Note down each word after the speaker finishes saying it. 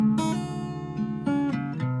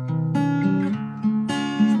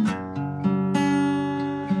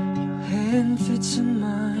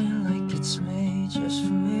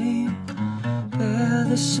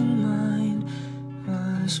this in mind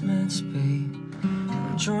was meant to be.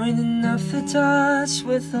 I'm joining up the dots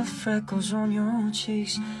with the freckles on your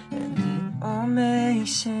cheeks, and it all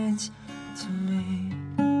makes sense to me.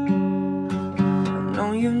 I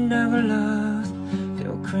know you never loved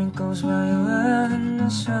your crinkles while you were in the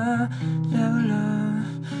sun. Never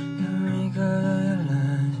loved your wrinkles or your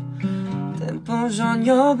lines, dimples on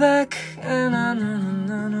your back, and I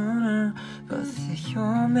know both of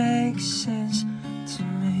you make sense to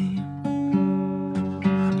me.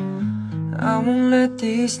 I won't let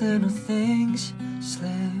these little things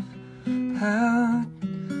slip out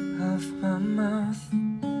of my mouth,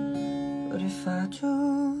 but if I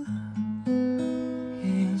do,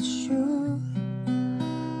 it's you.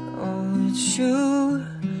 Oh, it's you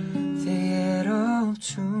they add up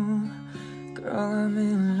to. Girl, I'm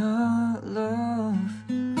in love with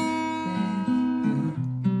you.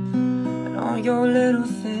 And all your little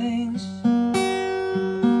things